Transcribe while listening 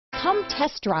Come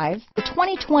test drive the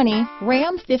 2020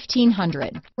 Ram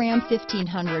 1500. Ram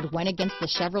 1500 went against the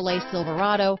Chevrolet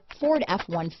Silverado, Ford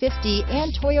F-150,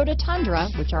 and Toyota Tundra,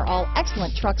 which are all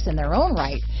excellent trucks in their own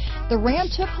right. The Ram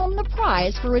took home the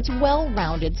prize for its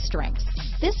well-rounded strengths.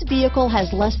 This vehicle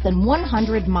has less than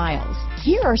 100 miles.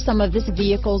 Here are some of this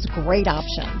vehicle's great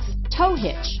options: tow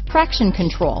hitch, traction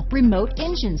control, remote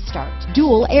engine start,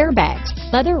 dual airbags,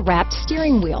 leather-wrapped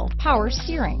steering wheel, power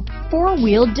steering,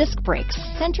 four-wheel disc brakes,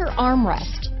 center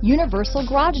armrest, universal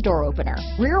garage door opener,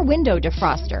 rear window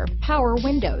defroster, power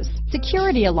windows,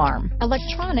 security alarm,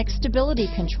 electronic stability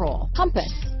control,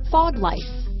 compass, fog lights,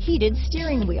 heated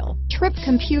steering wheel, trip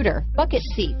computer, bucket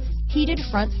seats, heated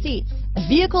front seats. A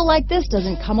vehicle like this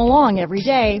doesn't come along every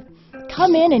day.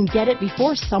 Come in and get it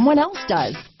before someone else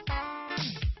does.